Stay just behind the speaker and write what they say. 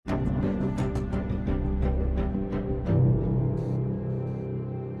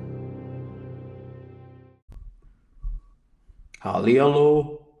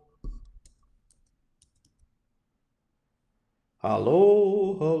Hallihallo.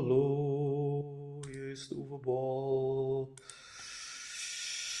 Hallo, hallo. Hier ist Uwe Boll.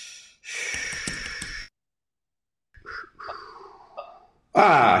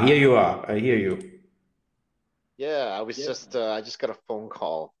 Ah, here you are. I hear you. Yeah, I just got a phone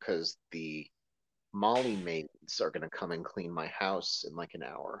call because the Molly maids are gonna come and clean my house in like an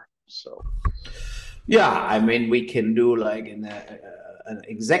hour. So Yeah, I mean, we can do like an yeah,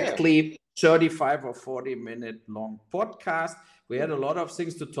 exactly 35 or 40-minute long podcast. We had a lot of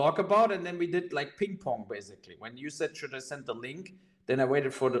things to talk about, and then we did like ping pong basically. When you said, should I send the link? Then I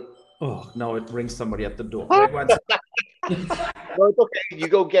waited for the. Oh, now it rings somebody at the door. Wait one second. no, it's okay. You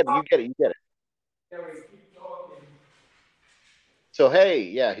go get it. You get it. You get it. So hey,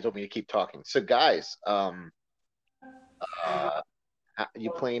 yeah, he told me to keep talking. So guys, uh,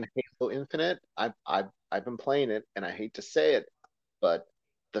 you playing Halo Infinite? I've been playing it, and I hate to say it, but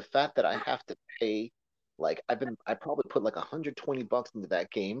the fact that I have to pay, like I probably put like $120 into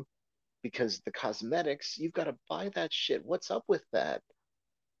that game because the cosmetics, you've got to buy that shit. What's up with that?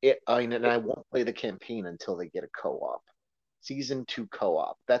 And I won't play the campaign until they get a co-op. Season 2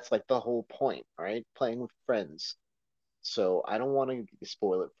 co-op. That's like the whole point, right? Playing with friends. So I don't want to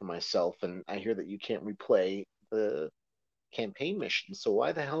spoil it for myself. And I hear that you can't replay the campaign mission. So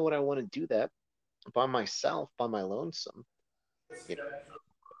why the hell would I want to do that by myself, by my lonesome? You know.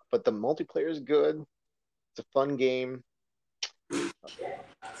 But the multiplayer is good. It's a fun game. I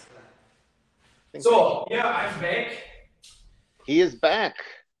think that So, yeah, I'm back. he is back.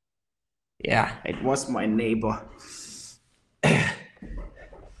 Yeah, it was my neighbor.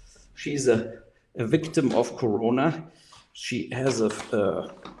 She's a victim of Corona. She has a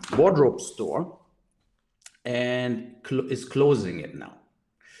wardrobe store and is closing it now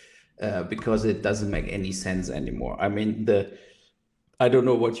because it doesn't make any sense anymore. I mean, I don't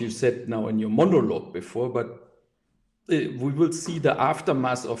know what you said now in your monologue before, but we will see the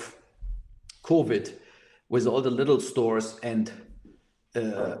aftermath of COVID with all the little stores and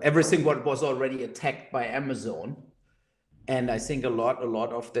everything what was already attacked by Amazon. And I think a lot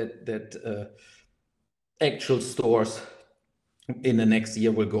of that actual stores in the next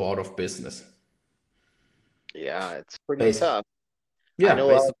year will go out of business. Yeah, it's pretty Basically, tough. I yeah, know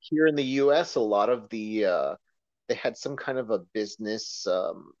basically, here in the US, a lot of they had some kind of a business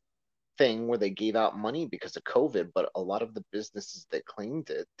thing where they gave out money because of COVID, but a lot of the businesses that claimed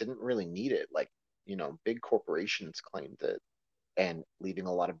it didn't really need it. Like, big corporations claimed it and leaving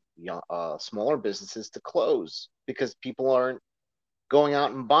a lot of smaller businesses to close because people aren't going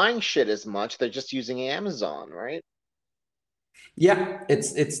out and buying shit as much. They're just using Amazon, right? yeah.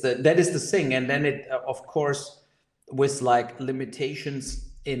 It's that is the thing, and then it of course with like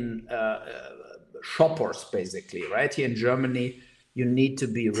limitations in shoppers, basically, right here in Germany. You need to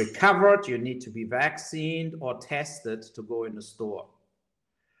be recovered, you need to be vaccinated or tested to go in a store.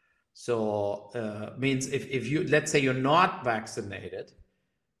 So means if you, let's say you're not vaccinated,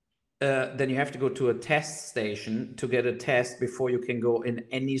 then you have to go to a test station to get a test before you can go in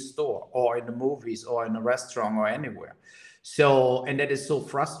any store or in the movies or in a restaurant or anywhere. So, and that is so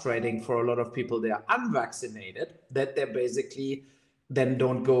frustrating for a lot of people. They are unvaccinated that they basically then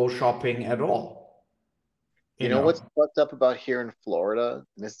don't go shopping at all. You You know what's know? fucked up about here in Florida?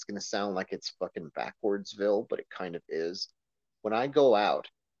 And this is gonna sound like it's fucking backwardsville, but it kind of is. When I go out,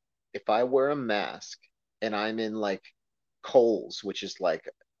 if I wear a mask and I'm in like Kohl's, which is like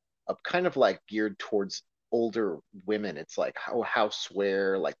a kind of like geared towards older women, it's like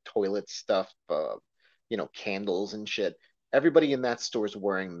houseware, like toilet stuff, candles and shit. Everybody in that store is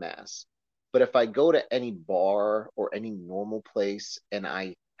wearing masks. But if I go to any bar or any normal place and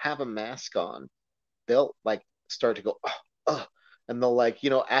I have a mask on, they'll like start to go, and they'll like,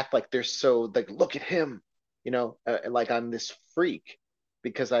 act like they're so like, look at him, like I'm this freak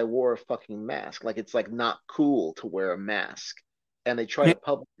because I wore a fucking mask. Like it's like not cool to wear a mask, and they try to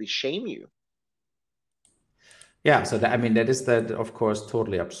publicly shame you. Yeah, so that, I mean, that is that, of course,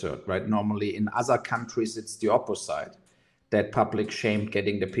 totally absurd, right? Normally in other countries, it's the opposite, that public shame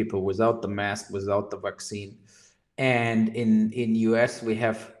getting the people without the mask, without the vaccine. And in US, we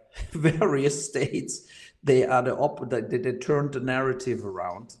have various states. They are they turned the narrative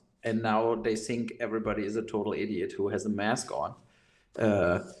around, and now they think everybody is a total idiot who has a mask on.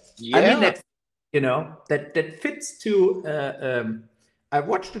 Uh, I mean Yeah. that that fits to. I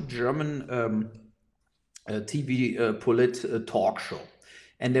watched a German TV polit talk show,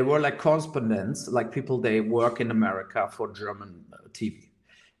 and there were like correspondents, like people they work in America for German TV,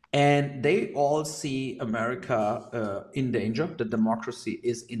 and they all see America in danger. The democracy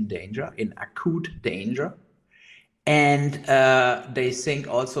is in danger, in acute danger, And they think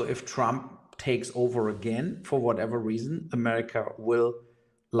also if Trump takes over again, for whatever reason, America will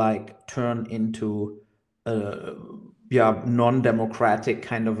like turn into a non-democratic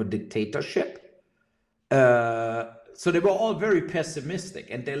kind of a dictatorship. So they were all very pessimistic,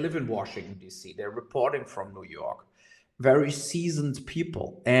 and they live in Washington, D.C. They're reporting from New York, very seasoned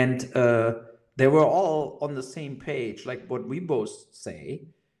people. And they were all on the same page, like what we both say,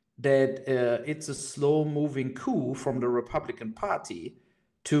 that it's a slow moving coup from the Republican Party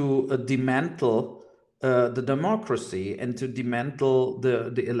to dismantle the democracy and to dismantle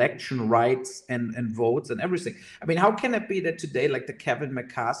the election rights and votes and everything. I mean, how can it be that today, like the Kevin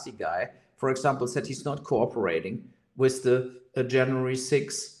McCarthy guy, for example, said he's not cooperating with the January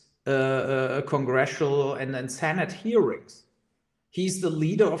 6th congressional and Senate hearings? He's the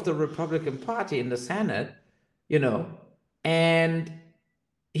leader of the Republican Party in the Senate, and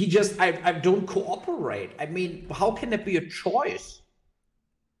he just, I don't cooperate. I mean, how can it be a choice?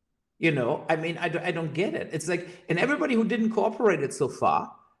 I mean, I don't get it. It's like, and everybody who didn't cooperate it so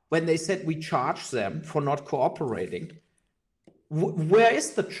far, when they said we charge them for not cooperating, where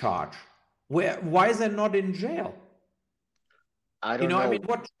is the charge? Why is they not in jail? I don't know. I mean,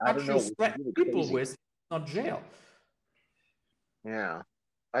 what I don't charge know. you It's threaten really people crazy. with, not jail? Yeah.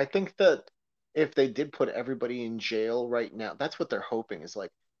 I think that if they did put everybody in jail right now, that's what they're hoping is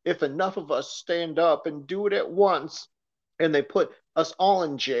like, if enough of us stand up and do it at once and they put us all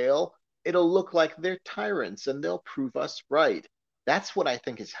in jail, it'll look like they're tyrants and they'll prove us right. That's what I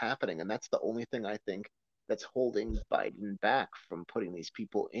think is happening. And that's the only thing I think that's holding Biden back from putting these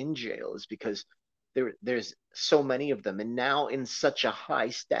people in jail is because there's so many of them. And now in such a high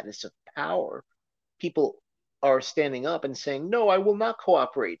status of power, people are standing up and saying, no, I will not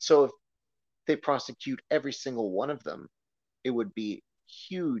cooperate. So if they prosecute every single one of them, it would be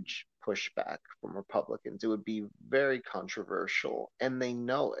huge pushback from Republicans. It would be very controversial, and they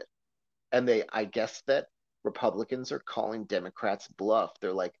know it. And I guess that Republicans are calling Democrats bluff.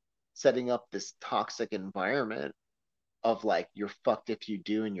 They're like setting up this toxic environment of like, you're fucked if you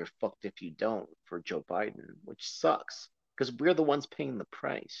do and you're fucked if you don't for Joe Biden, which sucks because we're the ones paying the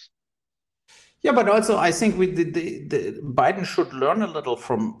price. Yeah, but also I think the Biden should learn a little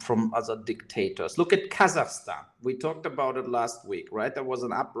from other dictators. Look at Kazakhstan. We talked about it last week, right? There was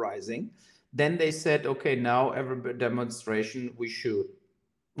an uprising. Then they said, okay, now every demonstration we shoot,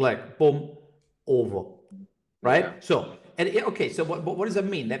 like boom, over, right? Yeah. So and okay, so what does that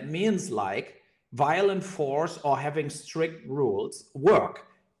mean? That means like violent force or having strict rules work.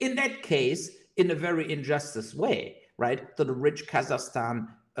 In that case, in a very injustice way, right? So the rich Kazakhstan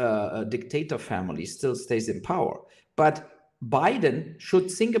dictator family still stays in power. But Biden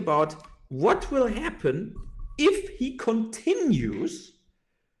should think about what will happen if he continues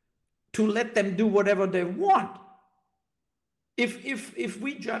to let them do whatever they want. If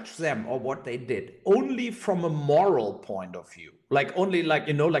we judge them or what they did only from a moral point of view, like only like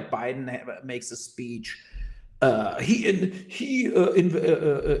like Biden makes a speech, he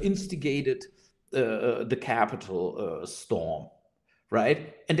instigated the Capitol storm,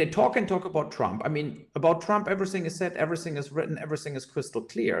 right? And they talk and talk about Trump. I mean, about Trump, everything is said, everything is written, everything is crystal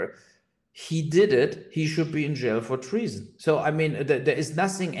clear. He did it. He should be in jail for treason. So, I mean, there is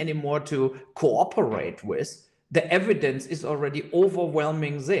nothing anymore to cooperate with. The evidence is already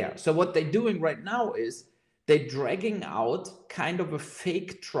overwhelming there. So, what they're doing right now is they're dragging out kind of a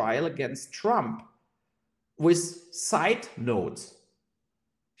fake trial against Trump with side notes.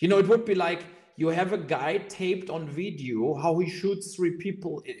 It would be like you have a guy taped on video how he shoots 3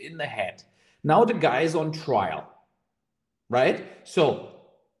 people in the head. Now the guy is on trial, right? So,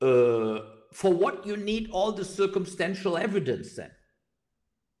 for what you need all the circumstantial evidence then?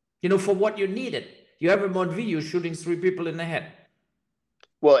 For what you need it. You have him on video shooting 3 people in the head.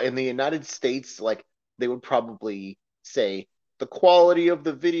 Well, in the United States, like they would probably say the quality of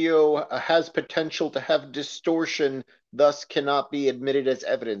the video has potential to have distortion, thus cannot be admitted as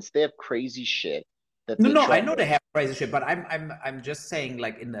evidence. They have crazy shit that they No, try I know to. they have crazy shit, but I'm just saying,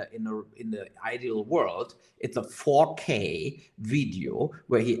 like in the ideal world, it's a 4K video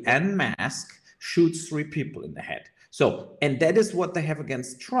where he unmasked shoots 3 people in the head. So, and that is what they have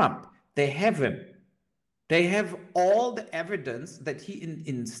against Trump. They have him. They have all the evidence that he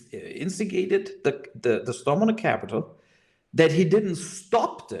instigated the storm on the Capitol, that he didn't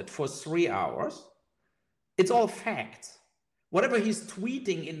stop it for 3 hours. It's all facts. Whatever he's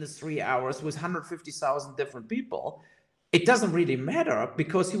tweeting in the 3 hours with 150,000 different people, it doesn't really matter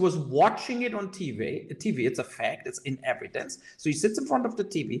because he was watching it on TV. It's a fact. It's in evidence. So he sits in front of the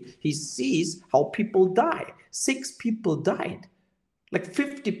TV. He sees how people die. 6 people died. Like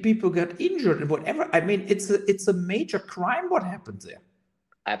 50 people got injured and whatever. I mean, it's a major crime what happened there.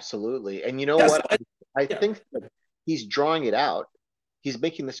 Absolutely. And you know Yeah, so what? I yeah. think that he's drawing it out. He's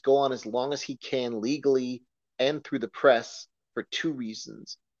making this go on as long as he can legally and through the press for two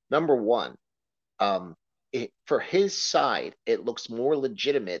reasons. Number one, for his side, it looks more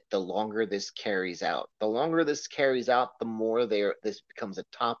legitimate the longer this carries out. The longer this carries out, the more this becomes a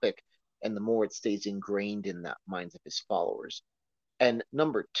topic and the more it stays ingrained in the minds of his followers. And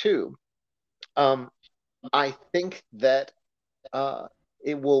number two, um, I think that uh,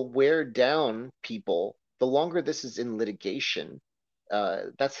 it will wear down people the longer this is in litigation.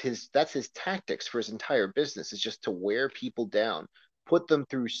 That's his tactics for his entire business is just to wear people down, put them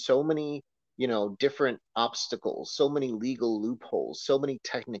through so many different obstacles, so many legal loopholes, so many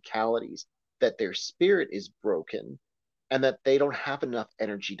technicalities that their spirit is broken and that they don't have enough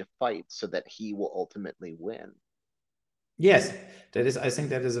energy to fight so that he will ultimately win. Yes, that is, I think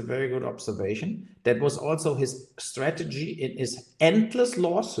that is a very good observation. That was also his strategy in his endless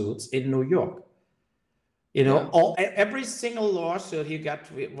lawsuits in New York. You know, Yeah. every single lawsuit he got,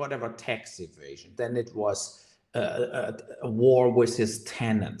 whatever, tax evasion. Then it was a war with his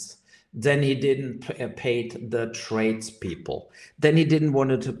tenants. Then he didn't pay the tradespeople. Then he didn't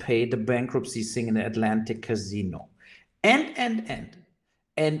want to pay the bankruptcy thing in the Atlantic Casino. And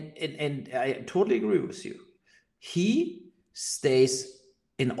I totally agree with you. He stays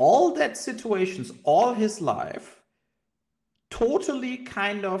in all that situations all his life, totally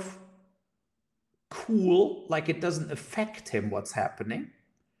kind of cool, like it doesn't affect him what's happening,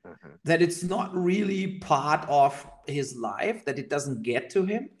 Mhm. that it's not really part of his life, that it doesn't get to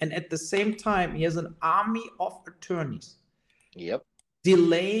him. And at the same time, he has an army of attorneys Yep.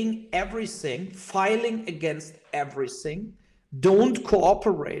 delaying everything, filing against everything, don't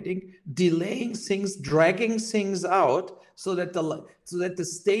cooperating, delaying things, dragging things out, so that the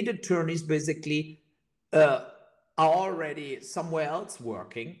state attorneys basically uh, are already somewhere else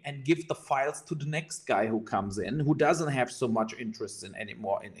working and give the files to the next guy who comes in, who doesn't have so much interest in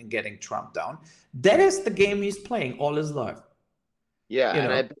anymore in getting Trump down. That is the game he's playing all his life. Yeah, You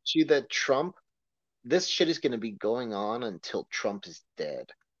and I know, bet you that this shit is going to be going on until Trump is dead.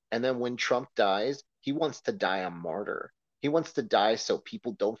 And then when Trump dies, he wants to die a martyr. He wants to die so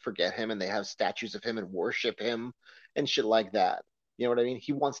people don't forget him and they have statues of him and worship him and shit like that. You know what I mean?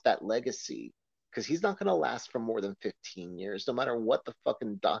 He wants that legacy because he's not going to last for more than 15 years, no matter what the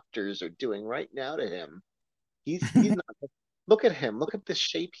fucking doctors are doing right now to him. He's not. Look at him. Look at the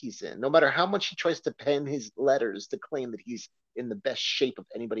shape he's in. No matter how much he tries to pen his letters to claim that he's in the best shape of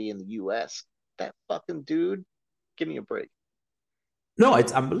anybody in the US, that fucking dude, give me a break. no,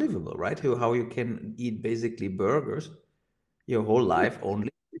 it's unbelievable, right? How you can eat basically burgers your whole life only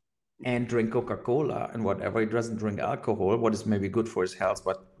and drink Coca-Cola and whatever. He doesn't drink alcohol, what is maybe good for his health,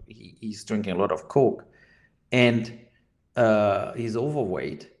 but he's drinking a lot of Coke. And he's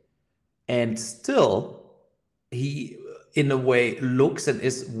overweight. And still, he, in a way, looks and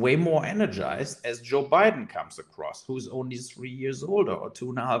is way more energized as Joe Biden comes across, who's only 3 years older or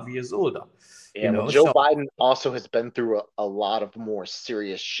 2.5 years older. You Yeah, well, know, Joe so Biden also has been through a lot of more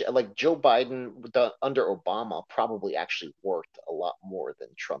serious shit. Like Joe Biden under Obama probably actually worked a lot more than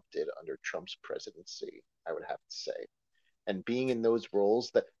Trump did under Trump's presidency, I would have to say. And being in those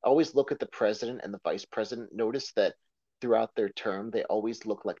roles that always look at the president and the vice president, notice that throughout their term, they always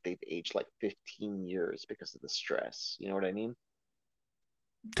look like they've aged like 15 years because of the stress. You know what I mean?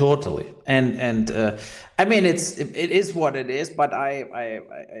 totally. And I mean, it is what it is, but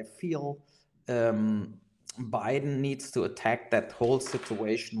I feel um, Biden needs to attack that whole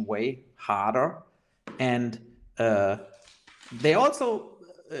situation way harder. And uh, they also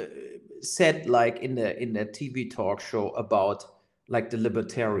said, like in the TV talk show, about like the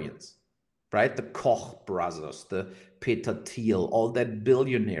libertarians, right? The Koch brothers, the Peter Thiel, all that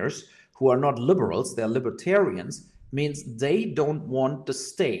billionaires who are not liberals, they're libertarians, means they don't want the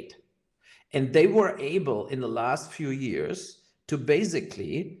state. And they were able in the last few years to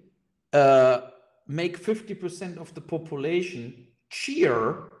basically uh, make 50% of the population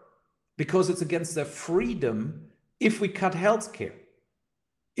cheer because it's against their freedom if we cut healthcare,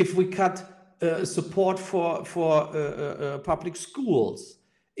 if we cut support for public schools,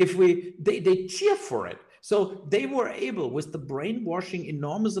 if they cheer for it. So they were able, with the brainwashing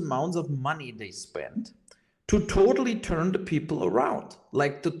enormous amounts of money they spent, to totally turn the people around,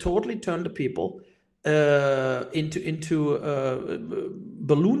 like to totally turn the people into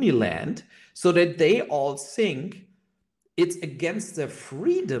balloony land, so that they all think it's against their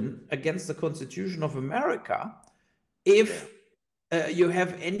freedom, against the Constitution of America, Yeah. if you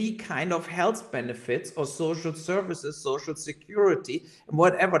have any kind of health benefits or social services, social security, and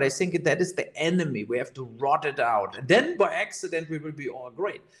whatever. They think that is the enemy. We have to rot it out. And then by accident, we will be all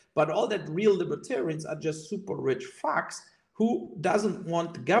great. But all that real libertarians are just super rich fucks who doesn't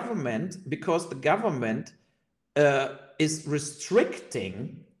want the government because the government is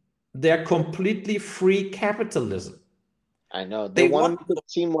restricting their completely free capitalism. I know. They want to make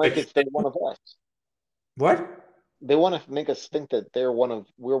it seem like they're one of us. What? They want to make us think that we're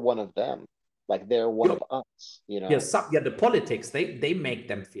one of them. Like they're one of us, you know? Yes, the politics, they make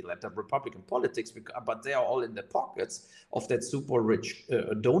them feel like the Republican politics, but they are all in the pockets of that super rich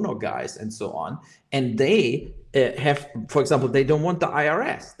donor guys and so on. And they have, for example, they don't want the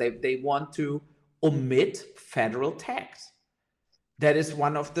IRS. They want to omit federal tax. That is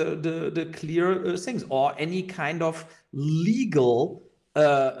one of the clear things, or any kind of legal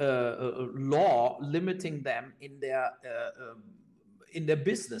law limiting them in their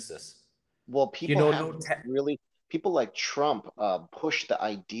businesses. Well, people people like Trump push the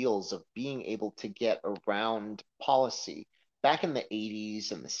ideals of being able to get around policy. Back in the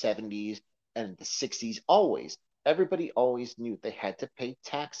 80s and the 70s and the 60s, everybody always knew they had to pay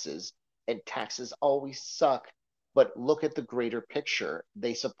taxes, and taxes always suck. But look at the greater picture.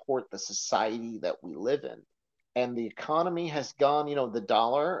 They support the society that we live in. And the economy has gone, the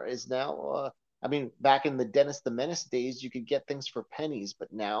dollar is now, back in the Dennis the Menace days, you could get things for pennies,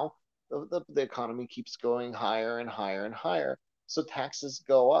 but now the economy keeps going higher and higher and higher. So taxes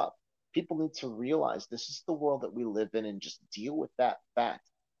go up. People need to realize this is the world that we live in and just deal with that fact.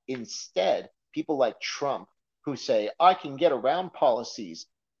 Instead, people like Trump who say, I can get around policies,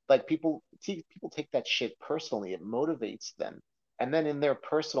 like people take that shit personally. It motivates them. And then in their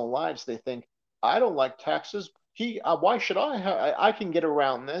personal lives, they think, I don't like taxes. Why should I can get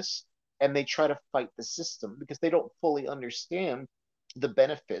around this. And they try to fight the system because they don't fully understand the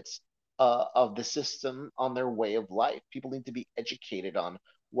benefits of the system on their way of life. People need to be educated on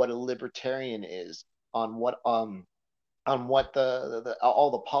what a libertarian is, on what all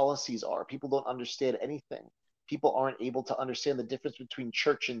the policies are. People don't understand anything. People aren't able to understand the difference between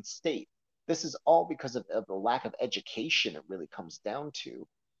church and state. This is all because of the lack of education. It really comes down to,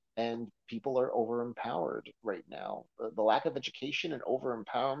 and people are over-empowered right now. The lack of education and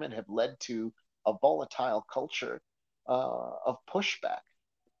over-empowerment have led to a volatile culture of pushback.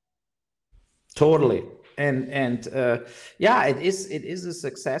 Totally. And yeah, it is a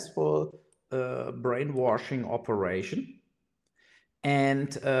successful brainwashing operation.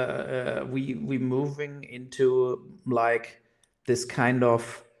 And we moving into like this kind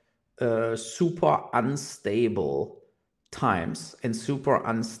of super unstable times and super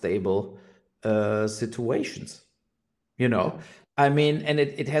unstable situations, and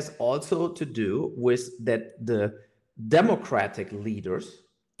it has also to do with that the democratic leaders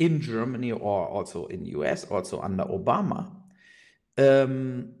in Germany or also in US, also under Obama,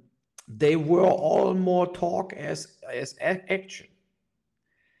 they were all more talk as action.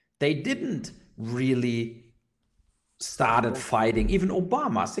 They didn't really started fighting. Even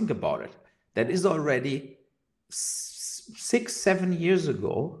Obama, think about it. That is already 6-7 years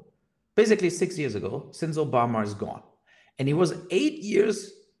ago, basically 6 years ago, since Obama is gone. And he was 8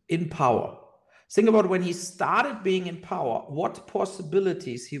 years in power. Think about when he started being in power, what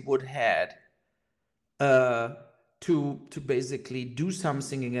possibilities he would had to basically do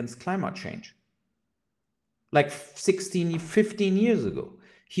something against climate change. Like 15 years ago,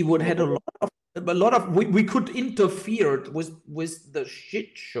 he would had a lot of we could interfere with the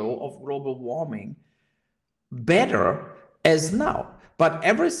shit show of global warming better as now, but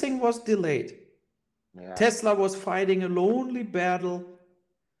everything was delayed. Yeah. Tesla was fighting a lonely battle.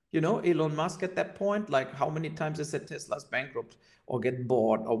 Elon Musk at that point, like how many times I said Tesla's bankrupt or get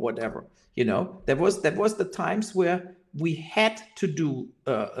bought or whatever. That was the times where we had to do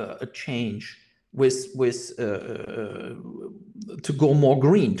a change with to go more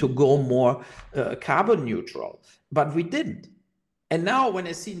green, to go more carbon neutral, but we didn't. And now when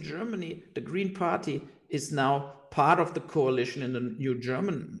I see in Germany, the Green Party is now part of the coalition in the new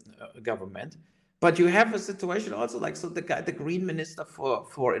German government. But you have a situation also like, so the guy, the Green Minister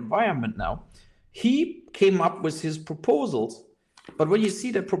for Environment now, he came up with his proposals. But when you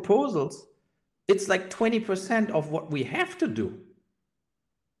see the proposals, it's like 20% of what we have to do.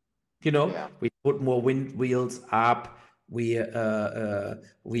 We put more wind wheels up. We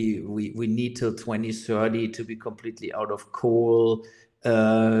need till 2030 to be completely out of coal.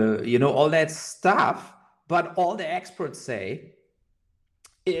 All that stuff. But all the experts say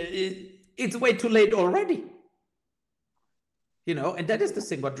it's way too late already. And that is the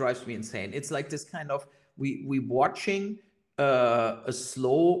thing what drives me insane. It's like this kind of we watching a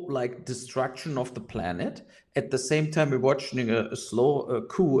slow like destruction of the planet. At the same time, we're watching a slow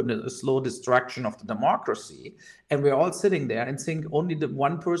coup and a slow destruction of the democracy, and we're all sitting there and think only the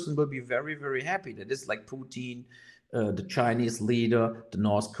one person will be very, very happy. That is like Putin, the Chinese leader, the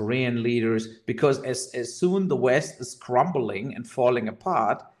North Korean leaders, because as soon the West is crumbling and falling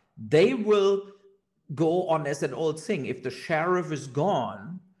apart, they will go on as an old thing. If the sheriff is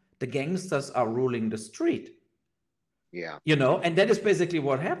gone, the gangsters are ruling the street. Yeah. And that is basically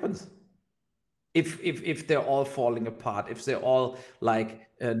what happens if they're all falling apart, if they're all like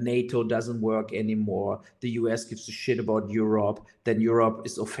NATO doesn't work anymore, the US gives a shit about Europe, then Europe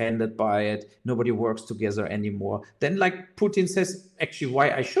is offended by it, nobody works together anymore, then like Putin says, actually,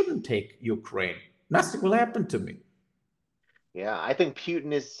 why I shouldn't take Ukraine, nothing will happen to me. Yeah, I think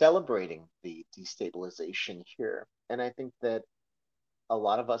Putin is celebrating the destabilization here. And I think that a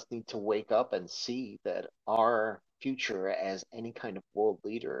lot of us need to wake up and see that our future as any kind of world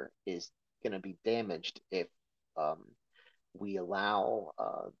leader is going to be damaged if um, we allow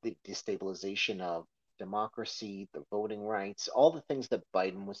the destabilization of democracy, the voting rights, all the things that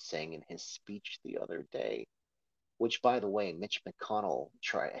Biden was saying in his speech the other day. Which, by the way, Mitch McConnell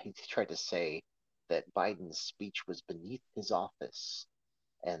tried to say that Biden's speech was beneath his office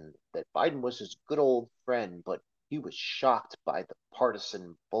and that Biden was his good old friend, but he was shocked by the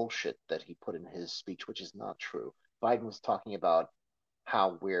partisan bullshit that he put in his speech, which is not true. Biden was talking about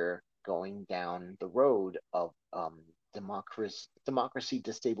how we're going down the road of democracy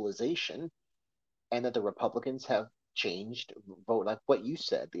destabilization, and that the Republicans have changed vote like what you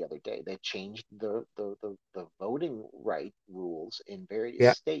said the other day. They've changed the voting right rules in various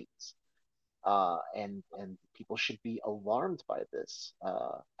Yeah. states, and people should be alarmed by this.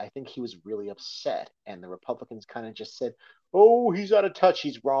 I think he was really upset, and the Republicans kind of just said, "Oh, he's out of touch.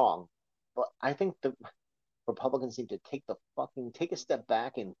 He's wrong." But I think the Republicans need to take a step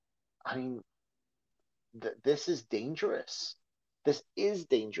back, and I mean, this is dangerous. This is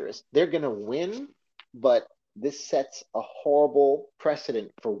dangerous. They're gonna win, but this sets a horrible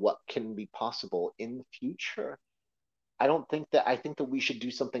precedent for what can be possible in the future. I think that we should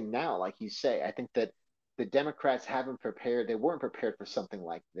do something now, like you say. I think that the Democrats they weren't prepared for something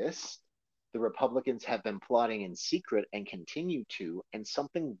like this. The Republicans have been plotting in secret and continue to, and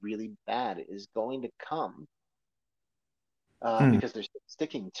something really bad is going to come because they're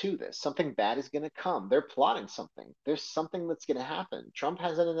sticking to this. Something bad is going to come. They're plotting something. There's something that's going to happen. Trump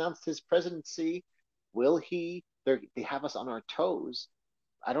hasn't announced his presidency. Will he? They have us on our toes.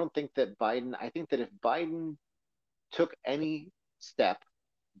 I don't think that Biden, I think that if Biden took any step,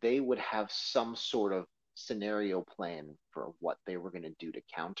 they would have some sort of scenario plan for what they were going to do to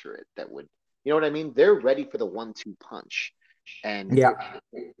counter it that would, you know what I mean? They're ready for the 1-2 punch. And Yeah.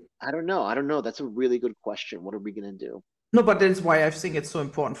 I don't know. I don't know. That's a really good question. What are we going to do? No, but that's why I think it's so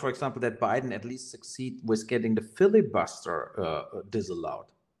important, for example, that Biden at least succeed with getting the filibuster disallowed.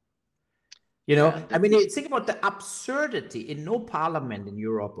 Yeah, I mean, think about the absurdity in no parliament in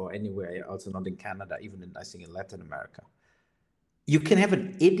Europe or anywhere, also not in Canada, even in, I think, in Latin America. You can have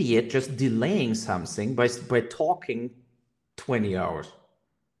an idiot just delaying something by talking 20 hours.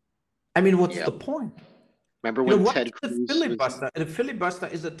 I mean, what's the point? Remember when what Ted is the Cruz filibuster? The filibuster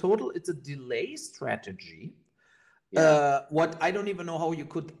is it's a delay strategy. Yeah. What I don't even know how you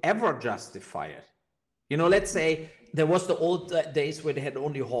could ever justify it. Let's say there was the old days where they had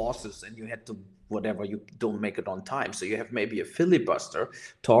only horses and you had to, whatever, you don't make it on time. So you have maybe a filibuster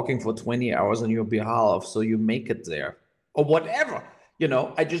talking for 20 hours on your behalf. So you make it there or whatever,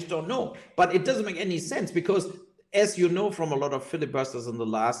 I just don't know. But it doesn't make any sense because, as you know, from a lot of filibusters in the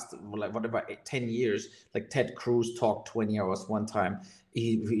last, like, whatever, 10 years, like Ted Cruz talked 20 hours one time.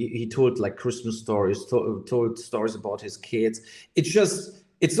 He told like Christmas stories, told stories about his kids.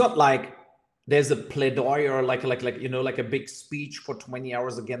 It's not like there's a plaidoyer or like a big speech for 20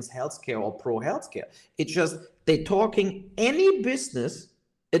 hours against healthcare or pro healthcare. It's just they talking any business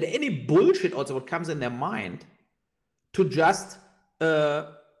and any bullshit also what comes in their mind to just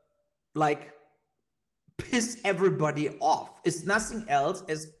like piss everybody off. It's nothing else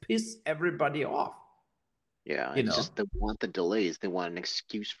as piss everybody off. Yeah, it's just they want the delays. They want an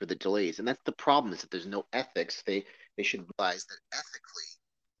excuse for the delays, and that's the problem. Is that there's no ethics. They should realize that ethically,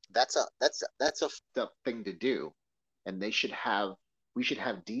 that's a fucked up thing to do, and we should have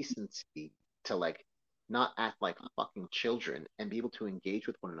decency to like not act like fucking children and be able to engage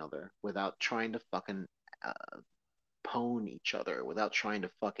with one another without trying to fucking pwn each other, without trying to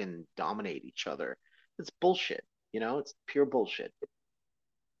fucking dominate each other. It's bullshit. It's pure bullshit.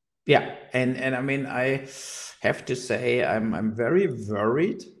 Yeah, and I mean, I have to say I'm very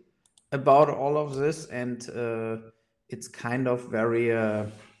worried about all of this, and it's kind of very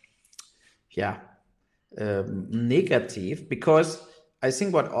negative, because I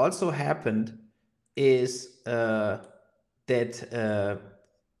think what also happened is that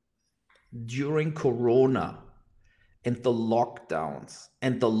during Corona and the lockdowns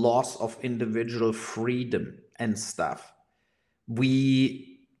and the loss of individual freedom and stuff,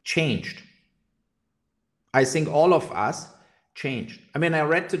 we changed. I think all of us changed. I mean, I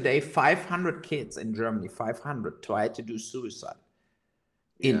read today 500 kids in Germany, 500 tried to do suicide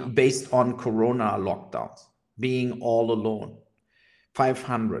based on Corona lockdowns, being all alone.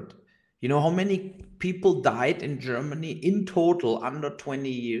 500. You know how many people died in Germany in total under 20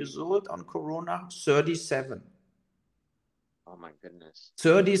 years old on Corona? 37. Oh my goodness.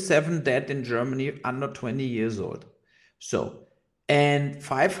 37 dead in Germany under 20 years old. So, and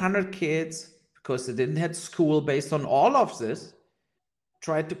 500 kids, because they didn't have school based on all of this,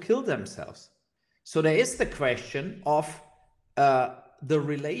 tried to kill themselves. So there is the question of the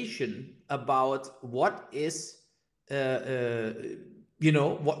relation about what is, what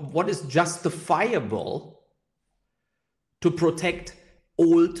is justifiable to protect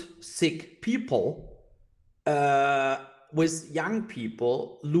old, sick people with young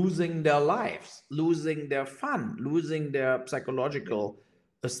people losing their lives, losing their fun, losing their psychological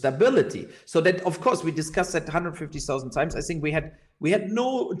stability. So that, of course, we discussed that 150,000 times. I think we had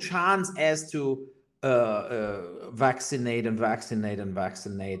no chance as to vaccinate and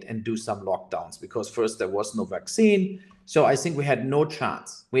do some lockdowns, because first there was no vaccine. So I think we had no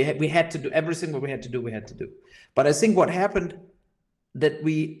chance. We had to do everything what we had to do. But I think what happened, that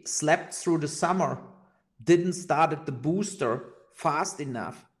we slept through the summer, didn't start at the booster fast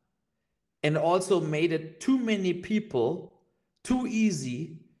enough, and also made it too many people too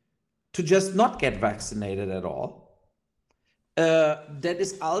easy to just not get vaccinated at all. That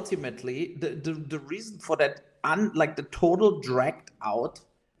is ultimately the reason for that, like the total dragged out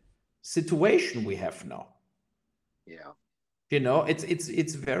situation we have now. Yeah. You know,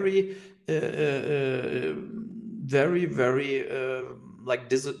 it's very very like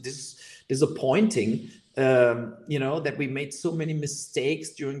disappointing. That we made so many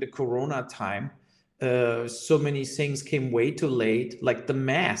mistakes during the Corona time. So many things came way too late, like the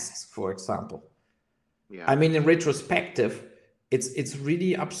masks, for example. Yeah. I mean, in retrospective, it's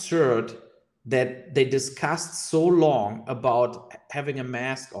really absurd that they discussed so long about having a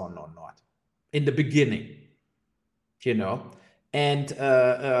mask on or not in the beginning, and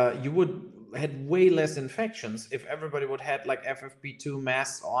you would had way less infections if everybody would had like FFP2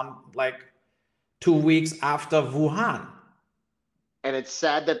 masks on like 2 weeks after Wuhan. And it's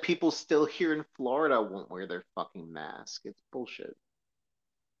sad that people still here in Florida won't wear their fucking mask. It's bullshit.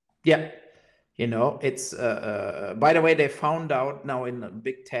 Yeah. It's by the way, they found out now in a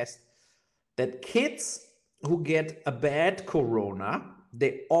big test that kids who get a bad Corona,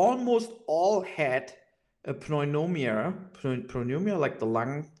 they almost all had a pneumonia, like the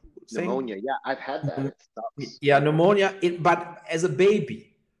lung thing. Pneumonia. Yeah, I've had that. It sucks. Yeah, pneumonia, but as a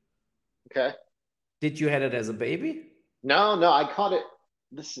baby. Okay. Did you had it as a baby? No, I caught it.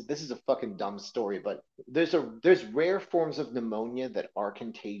 This is a fucking dumb story, but there's rare forms of pneumonia that are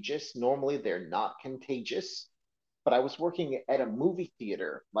contagious. Normally they're not contagious. But I was working at a movie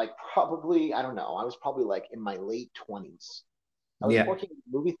theater, like probably, I don't know, I was probably like in my late 20s. I was working in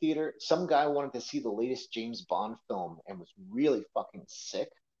a movie theater. Some guy wanted to see the latest James Bond film and was really fucking sick.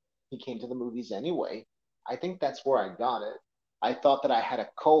 He came to the movies anyway. I think that's where I got it. I thought that I had a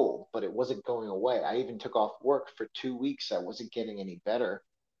cold, but it wasn't going away. I even took off work for 2 weeks. I wasn't getting any better.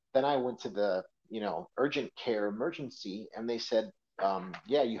 Then I went to the, urgent care emergency, and they said,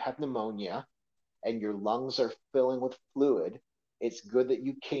 yeah, you have pneumonia and your lungs are filling with fluid. It's good that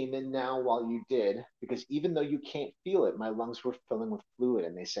you came in now while you did, because even though you can't feel it, my lungs were filling with fluid.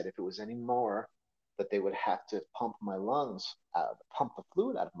 And they said if it was any more, that they would have to pump the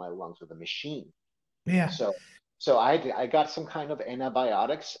fluid out of my lungs with a machine. Yeah. So I got some kind of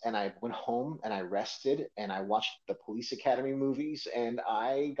antibiotics, and I went home and I rested and I watched the Police Academy movies and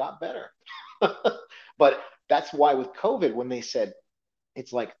I got better. But that's why with COVID, when they said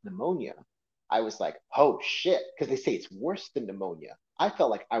it's like pneumonia, I was like, oh shit, because they say it's worse than pneumonia. I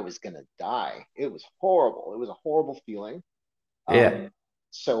felt like I was gonna die. It was horrible. It was a horrible feeling. Yeah.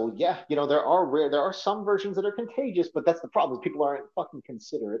 So yeah, there are some versions that are contagious, but that's the problem. People aren't fucking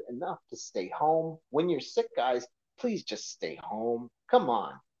considerate enough to stay home. When you're sick, guys, please just stay home. Come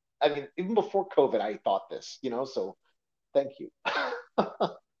on. I mean, even before COVID, I thought this, so thank you.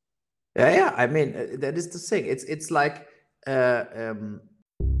 Yeah. I mean, that is the thing. It's like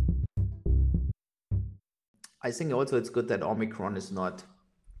I think also it's good that Omicron is not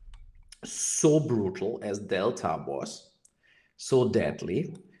so brutal as Delta was, so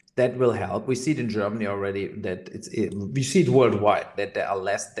deadly. That will help. We see it in Germany already. We see it worldwide that there are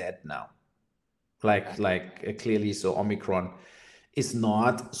less dead now. Clearly, so Omicron is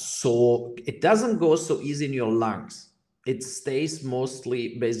not so. It doesn't go so easy in your lungs. It stays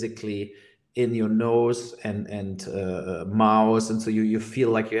mostly basically in your nose and mouth, and so you feel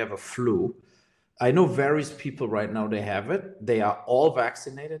like you have a flu. I know various people right now, they have it. They are all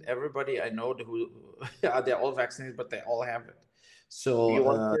vaccinated. Everybody I know who yeah, they're all vaccinated, but they all have it. So You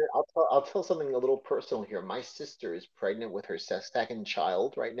want to hear? I'll tell something a little personal here. My sister is pregnant with her second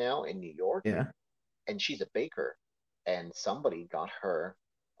child right now in New York, yeah. and she's a baker, and somebody got her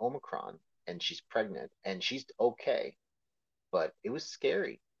Omicron, and she's pregnant, and she's okay, but it was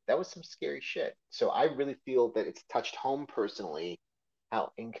scary. That was some scary shit. So I really feel that it's touched home personally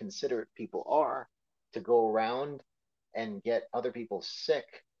how inconsiderate people are to go around and get other people sick.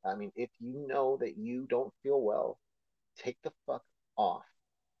 I mean, if you know that you don't feel well, take the fuck off.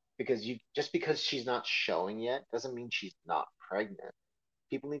 Because you just because she's not showing yet doesn't mean she's not pregnant.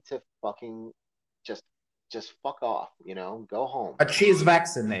 People need to fucking just just fuck off, go home. But she is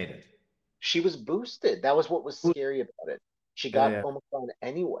vaccinated. She was boosted. That was what was scary about it. She Yeah, got yeah. Omicron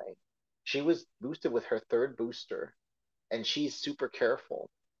anyway. She was boosted with her third booster, and she's super careful.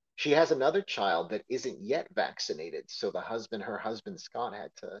 She has another child that isn't yet vaccinated, so her husband Scott,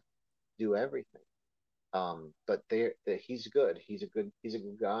 had to do everything. But he's good. He's a good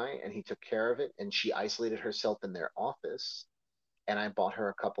guy, and he took care of it. And she isolated herself in their office, and I bought her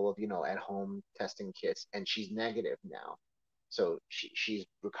a couple of at home testing kits, and she's negative now. So she's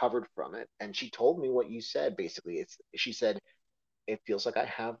recovered from it, and she told me what you said. Basically, she said it feels like I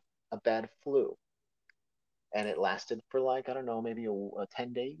have a bad flu, and it lasted for like I don't know, maybe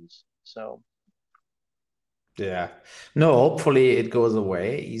 10 days. So Yeah. No, hopefully it goes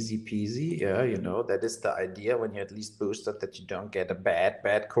away. Easy peasy. Yeah, that is the idea when you're at least boosted that you don't get a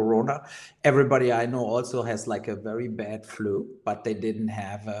bad corona. Everybody I know also has like a very bad flu, but they didn't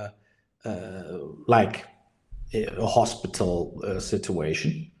have like a hospital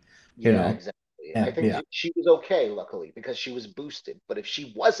situation, you yeah, know. exactly. I Yeah, think yeah. she was okay, luckily, because she was boosted. But if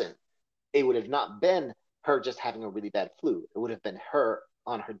she wasn't, it would have not been her just having a really bad flu. It would have been her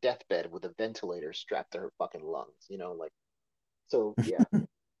on her deathbed with a ventilator strapped to her fucking lungs. Like so. Yeah,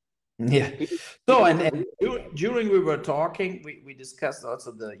 Yeah. people So, people need and, to and realize dur- that. during we were talking, we discussed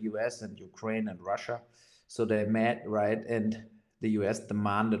also the US and Ukraine and Russia. So they met, right? And the US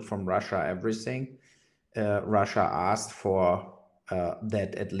demanded from Russia everything. Russia asked for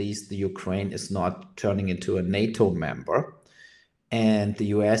that at least the Ukraine is not turning into a NATO member. And the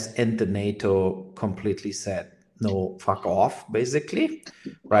US and the NATO completely said, no, fuck off, basically.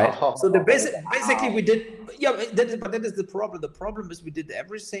 Right. So the Oh basically wow! we did, yeah, but that is the problem. The problem is we did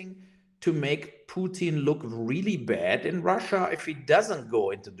everything to make Putin look really bad in Russia if he doesn't go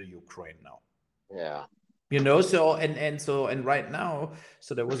into the Ukraine now. Yeah, So right now,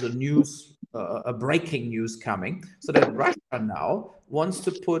 so there was a breaking news coming, so that Russia now wants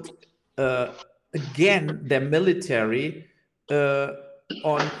to put uh, again their military uh,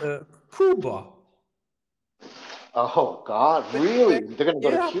 on Cuba. oh God, really? They're gonna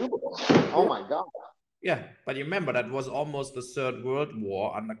go to Yeah, Cuba? Oh yeah, my God! yeah. But you remember that was almost the Third World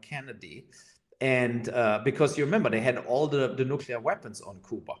War under Kennedy, and because you remember they had all the nuclear weapons on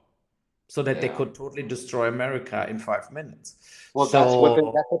Cuba, so that they Yeah. could totally destroy America in 5 minutes. Well, So that's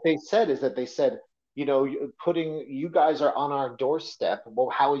what they said, is that they said, putting you guys are on our doorstep. Well,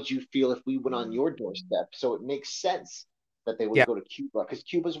 how would you feel if we went on your doorstep? So it makes sense that they would yeah, go to Cuba, because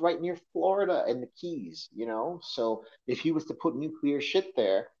Cuba's right near Florida and the Keys. So if he was to put nuclear shit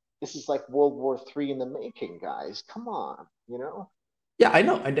there, this is like World War III in the making, guys. Come on. yeah, I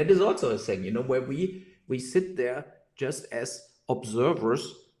know, and that is also a thing, where we sit there just as observers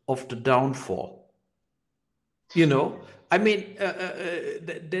of the downfall. I mean,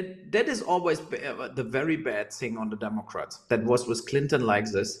 that is always the very bad thing on the Democrats. That was with Clinton like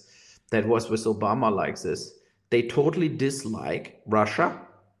this. That was with Obama like this. They totally dislike Russia,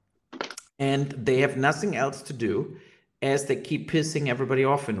 and they have nothing else to do as they keep pissing everybody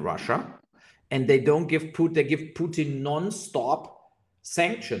off in Russia, and they don't give Putin. They give Putin non-stop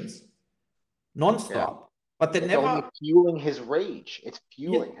sanctions, Yeah. non-stop, but they It's only never. fueling his rage. It's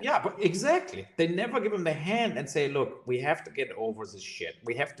Yeah, fueling him. yeah, but exactly. They never give him the hand and say, look, we have to get over this shit.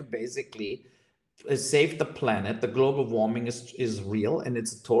 We have to basically save the planet. The global warming is real and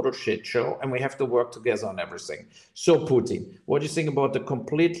it's a total shit show. And we have to work together on everything. So, Putin, what do you think about the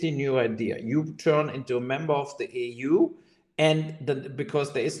completely new idea? You turn into a member of the EU, and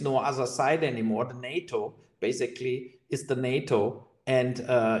because there is no other side anymore, the NATO basically is the NATO and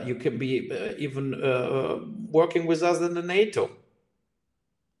you can be even working with us in the NATO.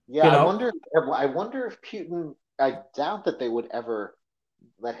 Yeah, You I know, wonder. I wonder if Putin. I doubt that they would ever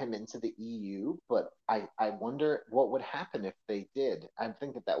let him into the EU, but I wonder what would happen if they did. I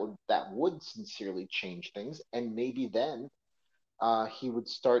think that would sincerely change things, and maybe then he would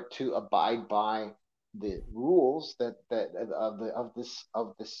start to abide by the rules that of this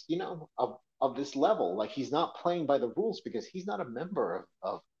of this level. Like he's not playing by the rules because he's not a member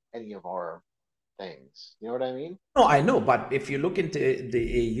of any of our things. You know what I mean? no, I know, but if you look into the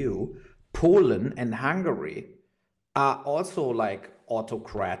EU, Poland and Hungary are also like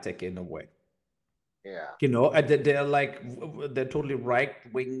autocratic in a way. Yeah. You know, they're like they're totally right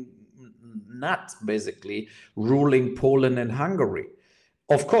wing nuts, basically ruling Poland and Hungary.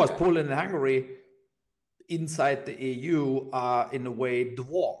 Of course, Yeah. Poland and Hungary inside the EU are in a way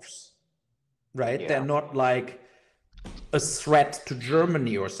dwarfs, right? They're Yeah. not like a threat to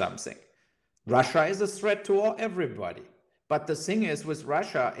Germany or something. Russia is a threat to everybody. But the thing is with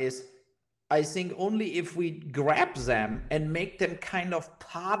Russia is, I think only if we grab them and make them kind of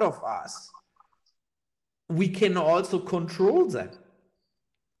part of us, we can also control them.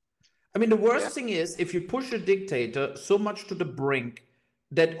 I mean, the Yeah. worst thing is if you push a dictator so much to the brink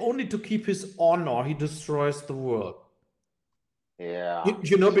that only to keep his honor, he destroys the world. Yeah.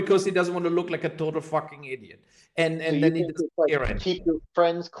 You know, because he doesn't want to look like a total fucking idiot. And So you then he think doesn't it's like care anymore. keep your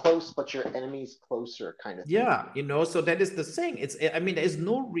friends close, but your enemies closer kind of thing. Yeah, you know, so that is the thing. It's, I mean, there's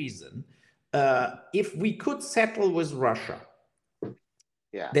no reason. If we could settle with Russia,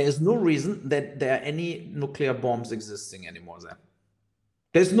 Yeah. there is no reason that there are any nuclear bombs existing anymore there.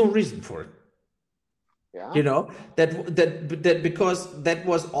 There's no reason for it. Yeah. You know, that because that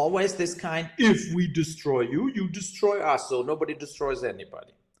was always this kind, if we destroy you, you destroy us. So nobody destroys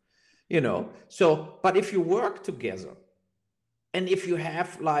anybody. You know, so, but if you work together and if you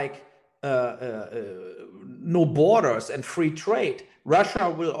have like no borders and free trade, Russia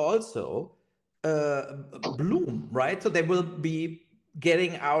will also bloom, right? So they will be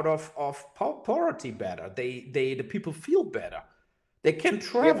getting out of poverty better. The people feel better. They can Yeah.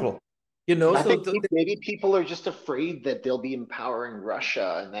 travel, you know. I So think maybe people are just afraid that they'll be empowering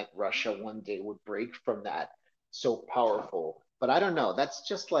Russia and that Russia one day would break from that so powerful. But I don't know. That's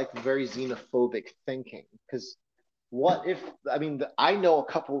just like very xenophobic thinking. Because what if, I mean, I know a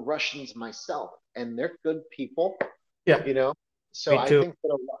couple Russians myself, and they're good people, yeah, you know? So me I too. think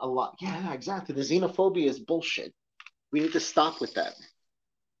that a lot, yeah, exactly. The xenophobia is bullshit. We need to stop with that.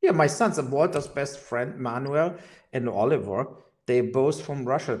 Yeah, my sons and Walter's best friend, Manuel and Oliver, they both from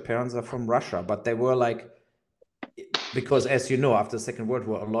Russia. Parents are from Russia, but they were like, because as you know, after the Second World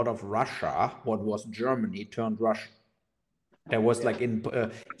War, a lot of Russia, what was Germany, turned Russian. There was Yeah. like in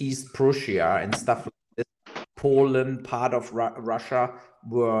East Prussia and stuff like this, Poland, part of Russia,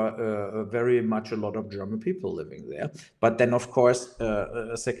 were very much a lot of German people living there. But then, of course,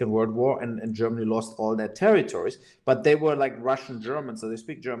 Second World War, and Germany lost all their territories. But they were like Russian Germans, so they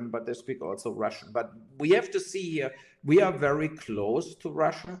speak German, but they speak also Russian. But we have to see here, we are very close to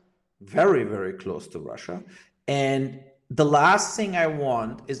Russia, very, very close to Russia. And the last thing I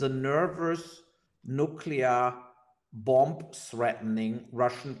want is a nervous nuclear bomb threatening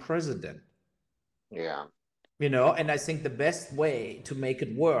Russian president. Yeah. You know, and I think the best way to make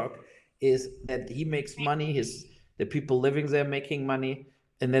it work is that he makes money, the people living there making money,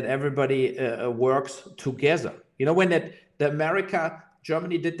 and that everybody works together. You know, when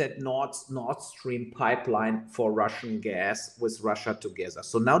Germany did that Nord Stream pipeline for Russian gas with Russia together.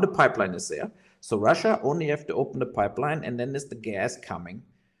 So now the pipeline is there. So Russia only have to open the pipeline, and then there's the gas coming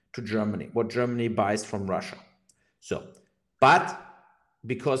to Germany, what Germany buys from Russia. So, but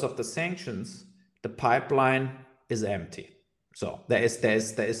because of the sanctions, the pipeline is empty. So there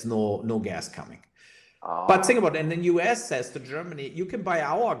is no gas coming. But think about it, and then US says to Germany, you can buy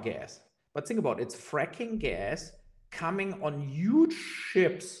our gas. But think about it, it's fracking gas coming on huge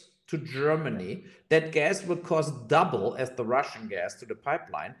ships to Germany. That gas will cost double as the Russian gas to the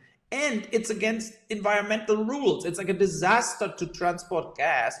pipeline. And it's against environmental rules. It's like a disaster to transport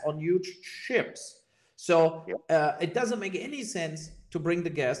gas on huge ships. So it doesn't make any sense to bring the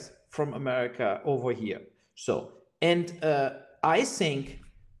gas from America over here. So, and I think,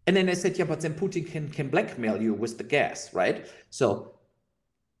 and then I said, yeah, but then Putin can blackmail you with the gas, right? So,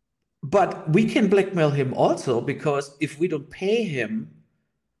 but we can blackmail him also, because if we don't pay him,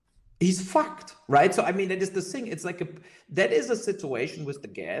 he's fucked, right? So, I mean, that is the thing. It's like that is a situation with the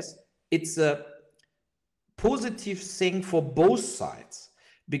gas. It's a positive thing for both sides,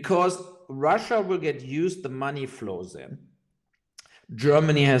 because Russia will get used, the money flows in.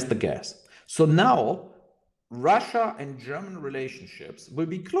 Germany has the gas. So now Russia and German relationships will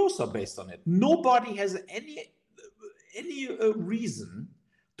be closer based on it. Nobody has any reason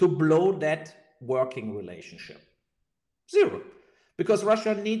to blow that working relationship. Zero. Because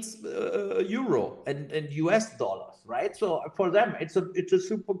Russia needs euro and US dollars, right? So for them, it's a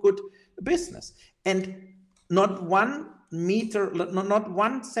super good business. And not 1 meter, not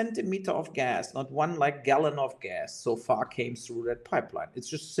 1 centimeter of gas, not one like gallon of gas so far came through that pipeline. It's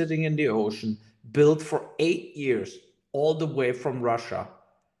just sitting in the ocean, built for 8 years, all the way from Russia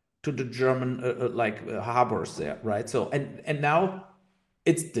to the German harbors there, right? So and now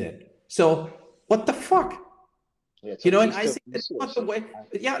it's dead. So what the fuck? Yeah, it's a And I waste of think that's not the resources.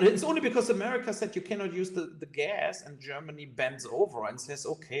 way. Yeah, it's only because America said you cannot use the gas, and Germany bends over and says,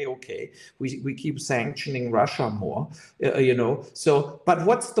 okay, we keep sanctioning Russia more, So, but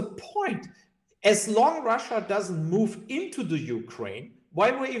what's the point? As long Russia doesn't move into the Ukraine, why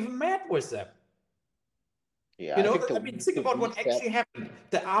we're even mad with them? Yeah, I think I mean, think the about what reset. actually happened.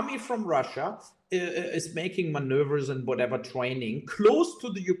 The army from Russia is making maneuvers and whatever training close to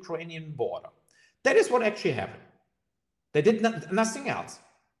the Ukrainian border. That is what actually happened. They did nothing else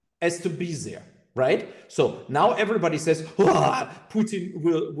as to be there, right? So now everybody says, Putin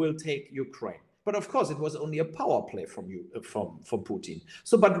will take Ukraine. But of course, it was only a power play from Putin.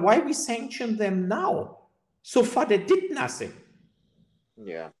 So, but why we sanction them now? So far, they did nothing.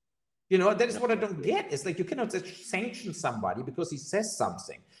 Yeah. That is what I don't get. It's like you cannot just sanction somebody because he says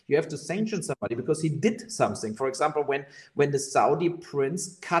something. You have to sanction somebody because he did something. For example, when the Saudi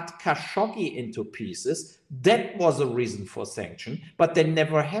prince cut Khashoggi into pieces, that was a reason for sanction, but that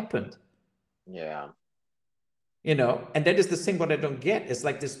never happened. Yeah. And that is the thing what I don't get. It's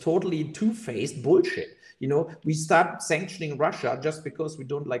like this totally two-faced bullshit. We start sanctioning Russia just because we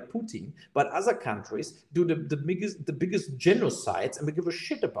don't like Putin, but other countries do the biggest genocides and we give a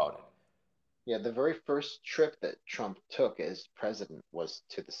shit about it. Yeah, the very first trip that Trump took as president was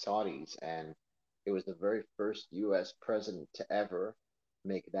to the Saudis, and it was the very first US president to ever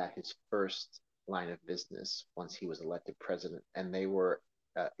make that his first line of business once he was elected president. And they were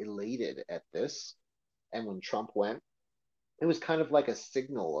elated at this. And when Trump went, it was kind of like a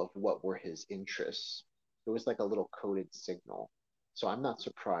signal of what were his interests. It was like a little coded signal. So I'm not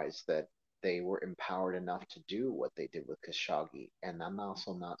surprised that they were empowered enough to do what they did with Khashoggi. And I'm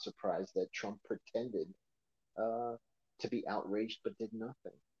also not surprised that Trump pretended uh, to be outraged but did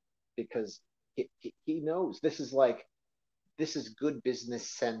nothing because he knows this is good business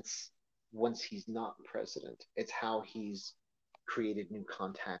sense once he's not president. It's how he's created new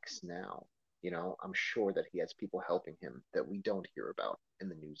contacts now. I'm sure that he has people helping him that we don't hear about in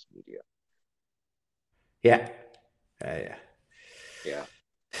the news media. Yeah. Yeah. Yeah.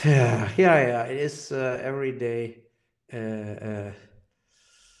 Yeah. It is every day. Uh,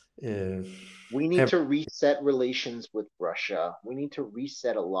 uh, We need every, to reset relations with Russia. We need to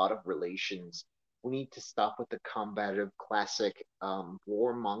reset a lot of relations. We need to stop with the combative, classic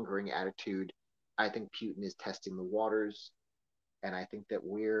warmongering attitude. I think Putin is testing the waters, and I think that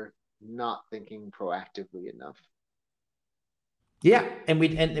we're not thinking proactively enough. yeah, and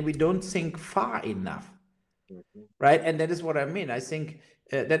we don't think far enough, Mm-hmm. right? And that is what I mean. I think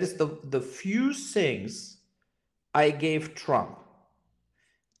that is the few things I gave Trump.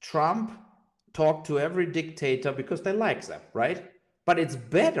 Trump talked to every dictator because they like them, right? But it's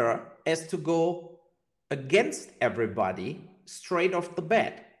better as to go against everybody straight off the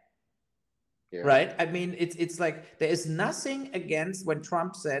bat. Yeah. Right? I mean, it's like there is nothing against when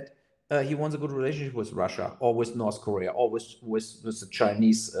Trump said he wants a good relationship with Russia or with North Korea or with the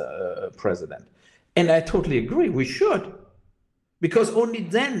Chinese president. And I totally agree. We should. Because only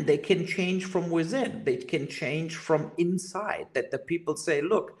then they can change from within. They can change from inside. That the people say,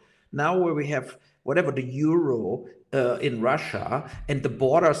 look, now where we have whatever the euro in Russia and the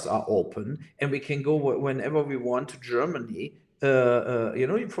borders are open and we can go whenever we want to Germany.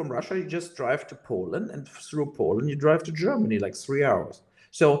 From Russia you just drive to Poland, and through Poland you drive to Germany like 3 hours.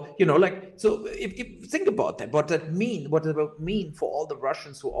 So if you think about that, what it would mean for all the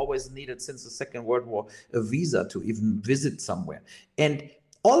Russians who always needed since the Second World War a visa to even visit somewhere, and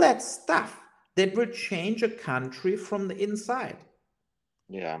all that stuff that will change a country from the inside.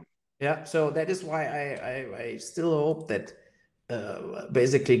 Yeah. Yeah, so that is why I still hope that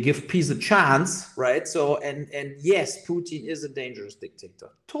basically give peace a chance, right? So and yes, Putin is a dangerous dictator,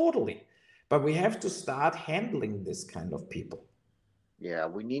 totally, but we have to start handling this kind of people. Yeah.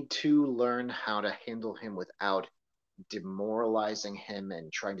 We need to learn how to handle him without demoralizing him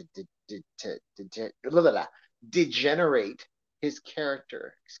and trying to degenerate his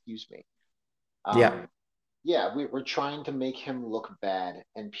character. Excuse me. Yeah, Yeah, we're trying to make him look bad,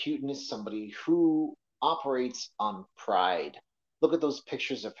 and Putin is somebody who operates on pride. Look at those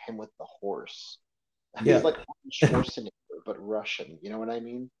pictures of him with the horse. He's Yeah. like Arnold Schwarzenegger, but Russian. You know what I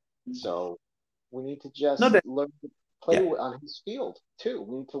mean? So we need to No, just that, learn to play yeah, on his field too.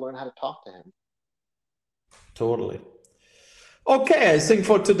 We need to learn how to talk to him. totally. Okay, I think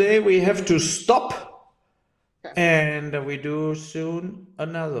for today we have to stop Okay. and we do soon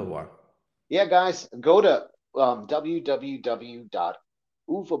another one. Yeah, guys, go to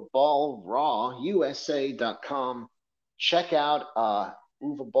www.uvaballrawusa.com. Check out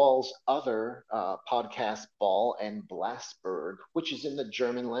Uwe Ball's other podcast, Ball and Blasberg, which is in the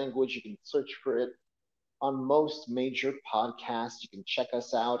German language. You can search for it on most major podcasts. You can check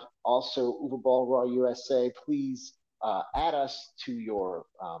us out. Also, Uwe Ball Raw USA. Please add us to your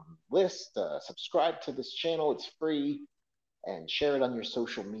list. Subscribe to this channel. It's free. And share it on your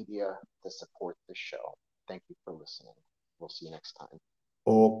social media to support the show. Thank you for listening. We'll see you next time.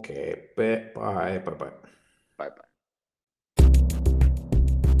 Okay, bye bye bye. Bye bye.